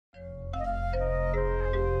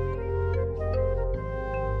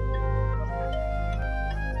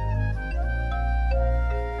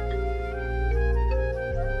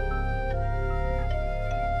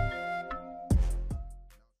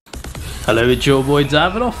Hello, it's your boy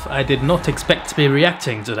Davidoff. I did not expect to be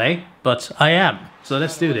reacting today, but I am. So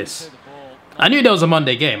let's do this. I knew there was a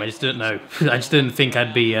Monday game, I just didn't know. I just didn't think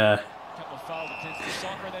I'd be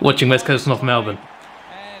watching West Coast North Melbourne.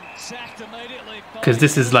 Because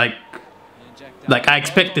this is like I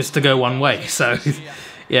expect this to go one way, so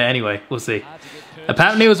yeah, anyway, we'll see.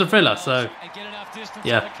 Apparently it was a thriller, so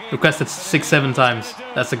yeah, requested 6-7 times.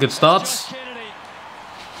 That's a good start.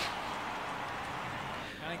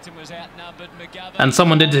 And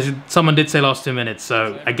someone did say last 2 minutes,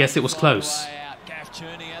 so I guess it was close.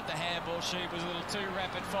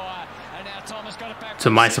 To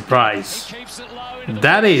my surprise.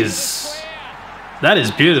 That is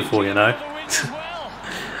beautiful, you know.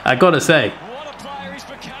 I gotta say.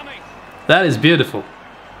 That is beautiful.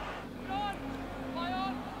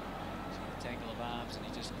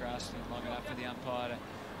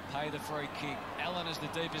 The free kick. Allen is the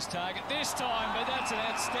deepest target this time, but that's an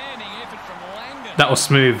outstanding effort from Langdon. That was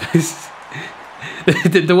smooth.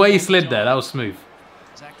 The way he slid there, that was smooth.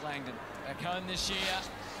 Zach Langdon back home this year.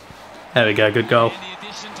 There we go, good goal.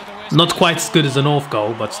 Not quite as good as the North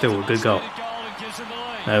goal, but still a good goal.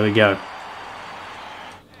 There we go.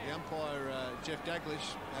 The umpire, Jeff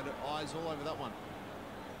Daglish, had eyes all over that one.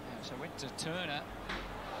 Yeah, so went to Turner,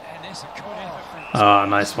 and there's a good effort from... Ah,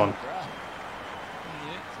 nice one.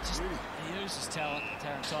 He uses talent,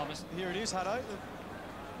 Tarrant Thomas. Here it is, Hutto,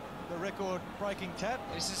 the record-breaking tap.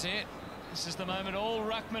 This is it. This is the moment all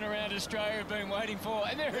ruckmen around Australia have been waiting for.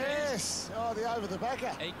 And there it is. Oh, the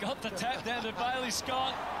over-the-backer. He got the tap down to Bailey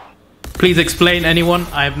Scott. Please explain, anyone.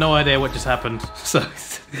 I have no idea what just happened, so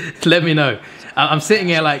let me know. I'm sitting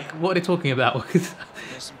here like, what are they talking about?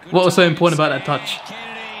 What was so important about that touch?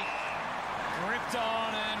 Kennedy gripped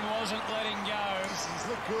on and wasn't letting go.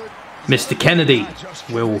 Mr. Kennedy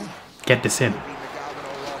will get this in.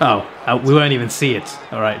 Oh, we won't even see it.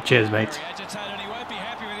 Alright, cheers, mate.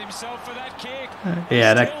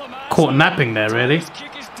 Yeah, that caught napping there, really.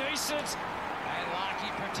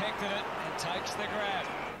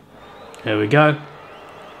 There we go.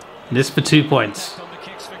 This for 2 points.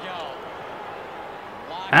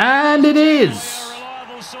 And it is!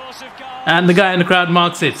 And the guy in the crowd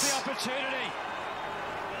marks it.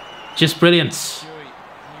 Just brilliant.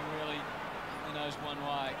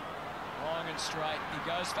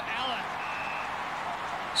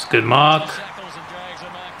 It's a good mark.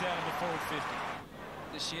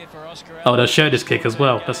 Oh, they'll show this kick as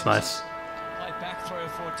well. That's nice.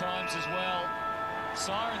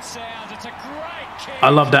 I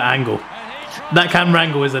love that angle. That camera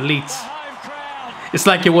angle is elite. It's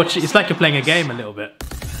like you're watching. It's like you're playing a game a little bit.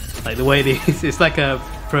 Like the way it's like a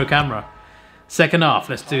pro camera. Second half.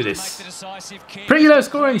 Let's do this. Pretty low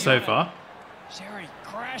scoring so far.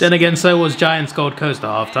 Then again, so was Giants Gold Coast at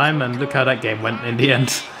halftime, and look how that game went in the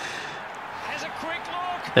end.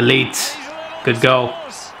 Elite. Good goal.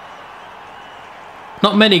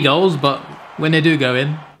 Not many goals, but when they do go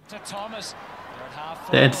in,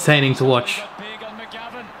 they're entertaining to watch.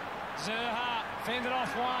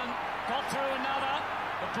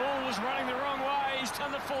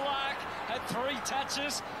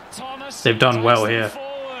 They've done well here.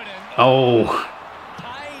 Oh.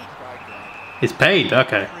 It's paid,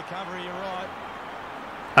 okay.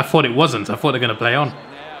 I thought it wasn't. I thought they're going to play on.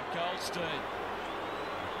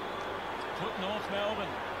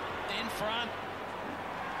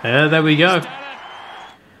 Yeah, there we go.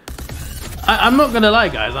 I'm not going to lie,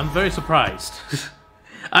 guys. I'm very surprised.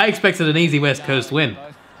 I expected an easy West Coast win.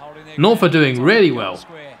 North are doing really well.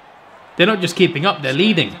 They're not just keeping up, they're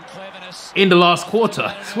leading. In the last quarter.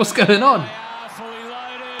 What's going on?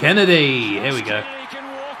 Kennedy. Here we go.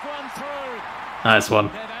 Nice one.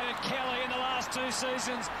 Kelly in the last 2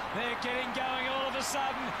 seasons. They're getting going all of a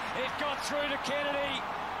sudden. It got through to Kennedy.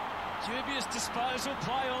 Dubious disposal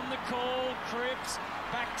play on the call. Cripps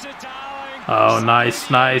back to Darling. Oh, nice,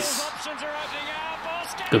 nice.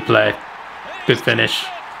 Good play. Good finish.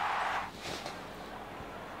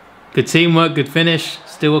 Good teamwork, good finish.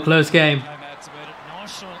 Still a close game.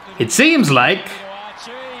 It seems like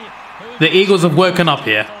the Eagles have woken up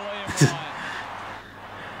here.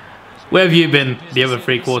 Where have you been the other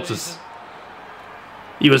 3 quarters?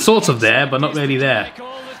 You were sort of there, but not really there.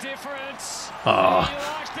 Oh.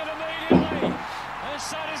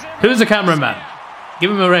 Who's the cameraman?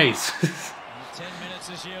 Give him a raise.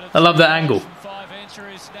 I love that angle.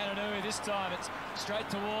 This time it's straight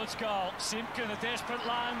towards goal. Simpkin, a desperate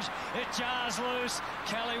lunge. It jars loose.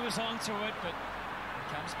 Kelly was onto it, but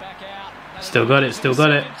it comes back out. Still got it, still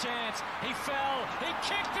got it. He fell. He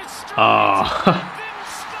kicked it straight. Oh.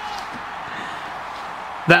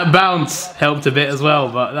 That bounce helped a bit as well,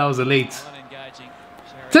 but that was elite.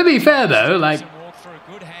 To be fair though, like,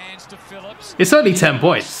 it's only 10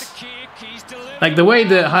 points. Like the way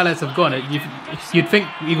the highlights have gone, you'd think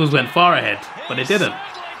Eagles went far ahead, but they didn't.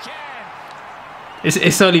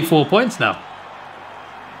 It's only 4 points now.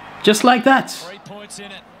 Just like that. 3 points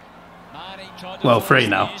in it. Well, 3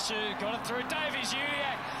 now. Got it through Davies.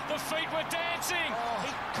 The feet were dancing.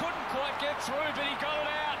 He couldn't quite get through, but he got it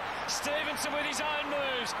out. Stevenson with his own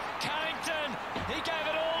moves. Cunnington, he gave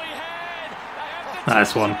it all he had. They have to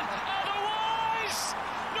Nice one. otherwise,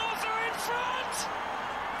 North are in front.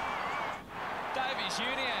 Davies,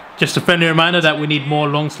 Uniac. Just a friendly reminder that we need more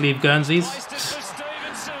long sleeve Guernseys. Placed it for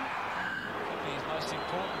Stevenson. His most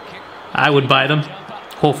important kick. I would buy them.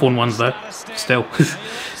 Hawthorn ones though. Still.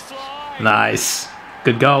 Nice.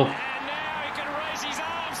 Good goal. And now he can raise his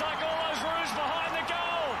arms like all those roos behind the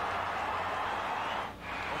goal.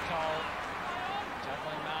 Cole,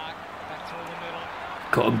 juggling mark, back through the middle.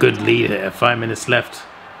 Got a good lead here. 5 minutes left. Back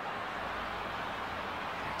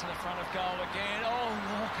to the front of goal again. Oh,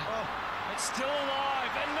 Walker. It's still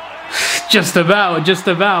alive and not anymore. Just about. Just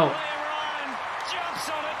about. Ryan jumps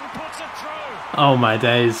on it and puts it through. Oh my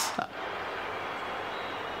days.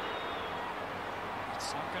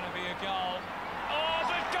 It's not going to be a goal. Oh,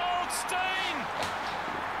 but Goldstein.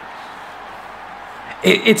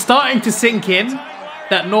 It's starting to sink in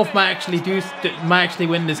that North might actually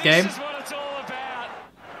win this game. This is what it's all about.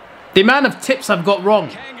 The amount of tips I've got wrong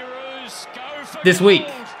Kangaroos go for this week.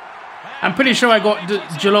 gold. I'm pretty sure I got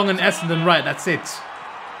Geelong and Essendon right. That's it.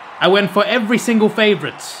 I went for every single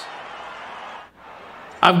favourite.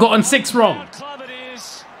 I've gotten 6 wrong. What club it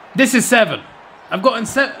is. This is 7. I've gotten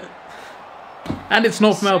 7. And it's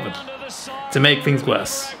North Melbourne Under the side. to make things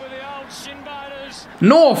worse. With the old shin biters.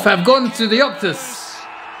 North have gone to the Optus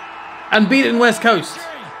and beaten West Coast.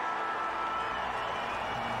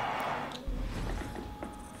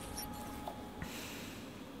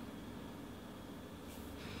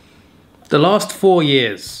 The last 4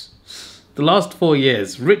 years,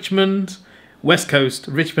 Richmond, West Coast,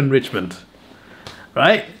 Richmond,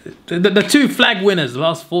 right? The 2 flag winners the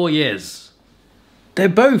last 4 years, they're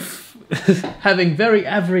both having very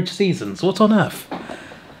average seasons. What on earth?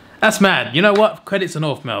 That's mad. You know what? Credit to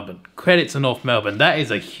North Melbourne. Credit to North Melbourne. That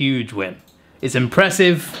is a huge win. It's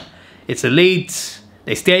impressive. It's elite.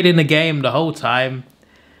 They stayed in the game the whole time.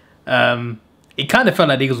 It kind of felt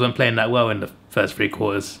like the Eagles weren't playing that well in the first 3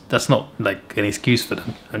 quarters. That's not like an excuse for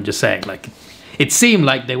them. I'm just saying, like, it seemed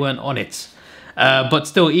like they weren't on it. But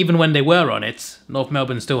still, even when they were on it, North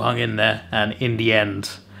Melbourne still hung in there. And in the end,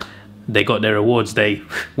 they got their rewards. They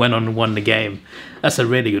went on and won the game. That's a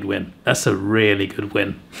really good win. That's a really good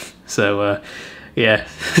win. So, yeah,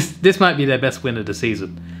 this might be their best win of the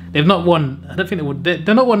season. They've not won, I don't think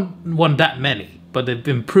they're not won that many, but they've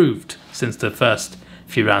improved since the first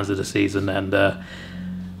few rounds of the season. And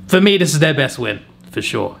for me, this is their best win, for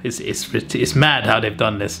sure. It's mad how they've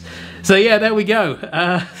done this. So, yeah, there we go.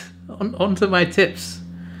 On to my tips.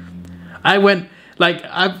 I went, like,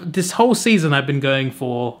 this whole season I've been going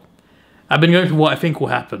for what I think will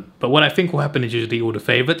happen. But what I think will happen is usually all the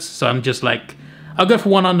favourites. So I'm just like, I'll go for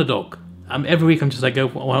one underdog. Every week I'm just like, go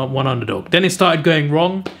for one underdog. Then it started going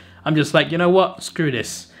wrong. I'm just like, you know what? Screw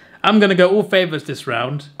this. I'm going to go all favourites this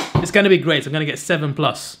round. It's going to be great. I'm going to get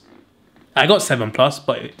 7+. I got 7+,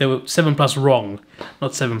 but they were 7+ wrong,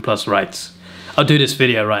 not 7+ right. I'll do this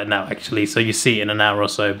video right now, actually, so you see it in an hour or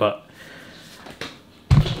so. But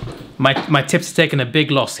my tips are taking a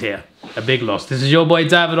big loss here. A big loss. This is your boy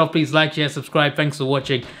Davidoff. Please like, share, subscribe. Thanks for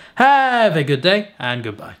watching. Have a good day and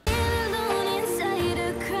goodbye.